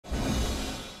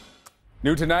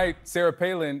New tonight, Sarah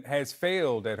Palin has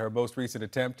failed at her most recent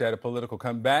attempt at a political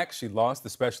comeback. She lost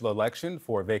the special election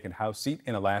for a vacant House seat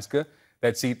in Alaska.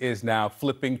 That seat is now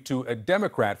flipping to a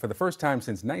Democrat for the first time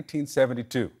since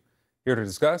 1972. Here to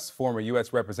discuss, former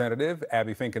U.S. Representative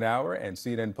Abby Finkenauer and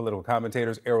CNN political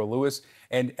commentators Errol Lewis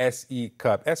and S.E.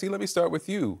 Cupp. S.E., let me start with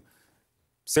you.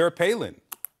 Sarah Palin.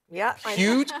 Yeah,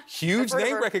 huge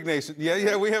name recognition.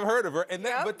 Yeah, we have heard of her. And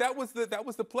Yep. but that was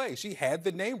the play. She had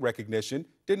the name recognition,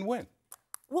 didn't win.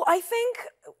 Well, I think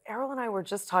Errol and I were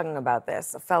just talking about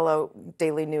this, a fellow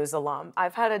Daily News alum.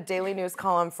 I've had a Daily News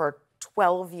column for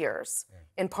 12 years,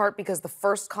 in part because the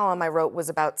first column I wrote was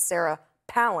about Sarah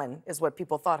Palin, is what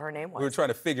people thought her name was. We were trying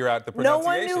to figure out the No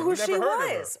pronunciation. one knew who she never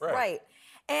heard was. of her. Right.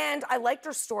 And I liked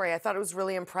her story. I thought it was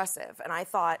really impressive. And I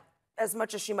thought, as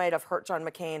much as she might have hurt John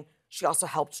McCain, she also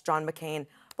helped John McCain.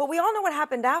 But we all know what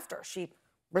happened after. She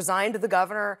resigned to the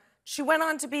governor. She went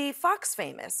on to be Fox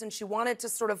famous, and she wanted to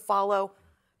sort of follow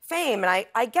fame. And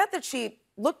I get that she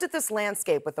looked at this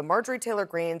landscape with the Marjorie Taylor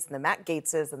Greenes and the Matt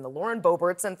Gaetzes and the Lauren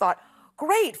Boeberts and thought,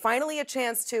 great, finally a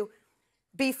chance to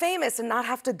be famous and not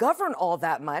have to govern all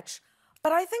that much.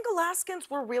 But I think Alaskans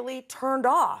were really turned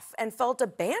off and felt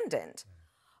abandoned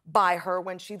by her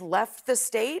when she left the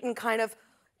state and kind of,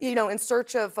 in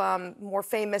search of more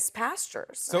famous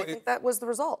pastures. So I think that was the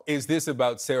result. Is this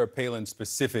about Sarah Palin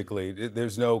specifically?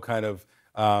 There's no kind of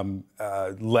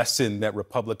lesson that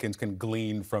Republicans can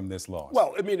glean from this loss?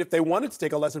 Well, I mean, if they wanted to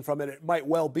take a lesson from it, it might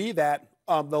well be that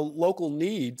the local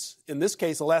needs, in this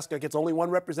case, Alaska gets only one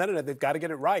representative. They've got to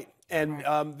get it right. And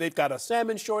they've got a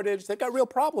salmon shortage. They've got real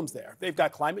problems there. They've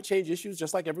got climate change issues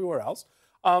just like everywhere else.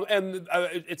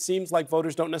 It seems like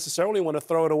voters don't necessarily want to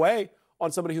throw it away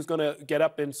on somebody who's going to get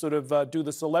up and sort of do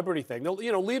the celebrity thing.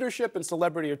 Leadership and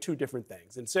celebrity are two different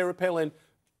things. And Sarah Palin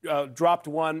dropped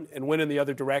one and went in the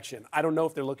other direction. I don't know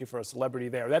if they're looking for a celebrity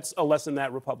there. That's a lesson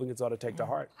that Republicans ought to take to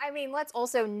heart. I mean, let's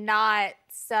also not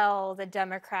sell the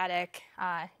Democratic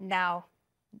now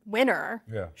winner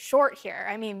short here.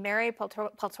 I mean, Mary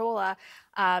Peltola,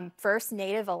 first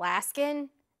Native Alaskan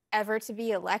ever to be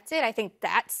elected. I think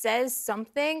that says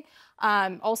something.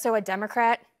 Also, a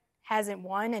Democrat hasn't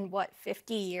won in,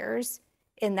 50 years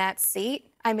in that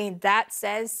seat. I mean, that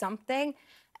says something.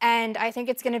 And I think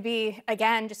it's going to be,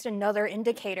 again, just another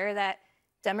indicator that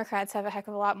Democrats have a heck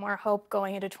of a lot more hope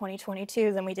going into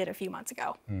 2022 than we did a few months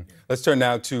ago. Let's turn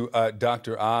now to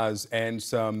Dr. Oz and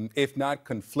some, if not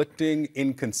conflicting,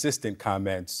 inconsistent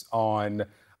comments on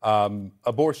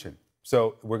abortion.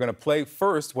 So we're going to play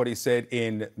first what he said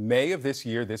in May of this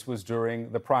year. This was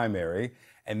during the primary.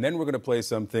 And then we're going to play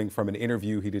something from an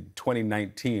interview he did in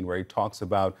 2019 where he talks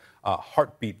about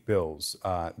heartbeat bills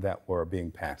that were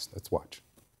being passed. Let's watch.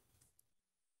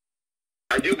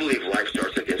 I do believe life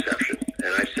starts at conception,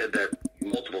 and I've said that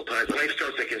multiple times. When life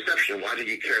starts at conception, why do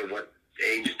you care what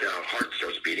age the heart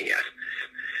starts beating at?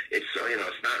 It's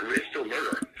it's still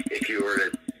murder if you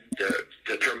were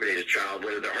to terminate a child,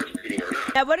 whether their heart's beating or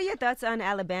not. Now, what are your thoughts on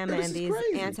Alabama and these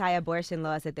anti-abortion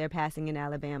laws that they're passing in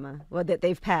Alabama, or that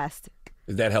they've passed?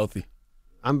 Is that healthy?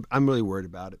 I'm really worried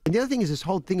about it. And the other thing is this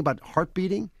whole thing about heart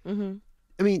beating. Mm-hmm.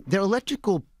 I mean, their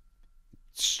electrical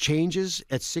changes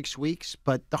at 6 weeks,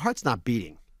 but the heart's not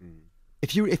beating.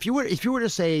 If you were to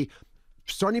say,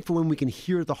 starting from when we can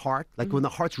hear the heart, like when the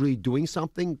heart's really doing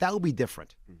something, that would be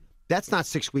different. That's not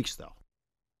 6 weeks, though.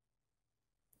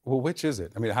 Well, which is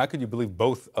it? I mean, how could you believe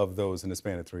both of those in the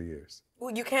span of 3 years?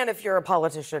 Well, you can if you're a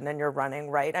politician and you're running,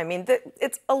 right? I mean,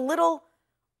 it's a little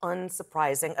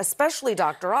unsurprising, especially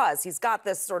Dr. Oz. He's got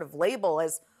this sort of label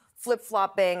as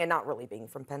flip-flopping and not really being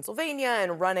from Pennsylvania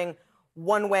and running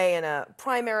one way in a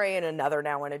primary and another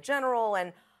now in a general,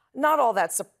 and not all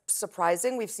that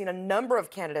surprising. We've seen a number of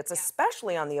candidates,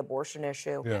 especially on the abortion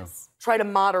issue, try to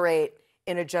moderate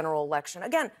in a general election.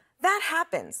 Again, that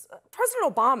happens.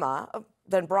 President Obama,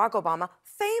 then Barack Obama,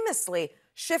 famously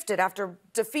shifted after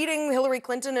defeating Hillary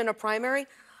Clinton in a primary,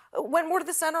 went more to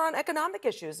the center on economic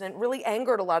issues, and it really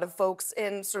angered a lot of folks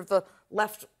in sort of the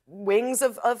left wings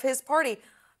of his party.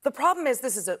 The problem is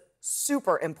this is a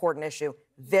super important issue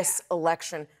this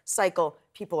election cycle.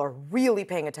 People are really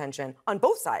paying attention on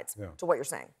both sides to what you're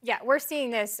saying. Yeah, we're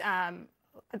seeing this,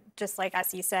 just like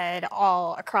S.E. said,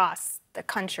 all across the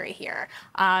country here.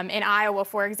 In Iowa,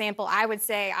 for example, I would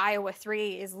say Iowa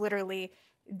 3 is literally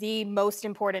the most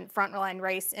important frontline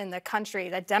race in the country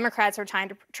that Democrats are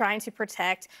trying to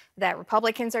protect, that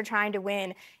Republicans are trying to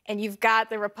win. And you've got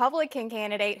the Republican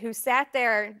candidate who sat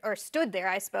there, or stood there,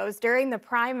 I suppose, during the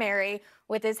primary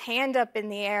with his hand up in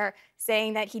the air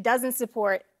saying that he doesn't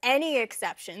support any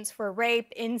exceptions for rape,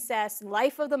 incest,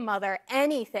 life of the mother,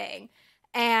 anything.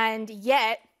 And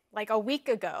yet like a week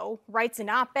ago, writes an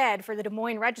op-ed for the Des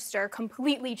Moines Register,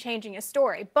 completely changing his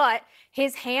story. But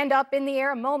his hand up in the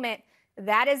air moment,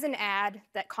 that is an ad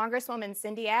that Congresswoman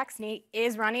Cindy Axne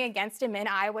is running against him in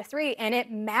Iowa 3, and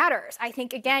it matters. I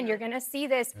think, again, you're going to see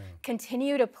this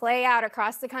continue to play out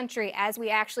across the country as we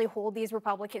actually hold these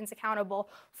Republicans accountable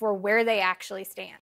for where they actually stand.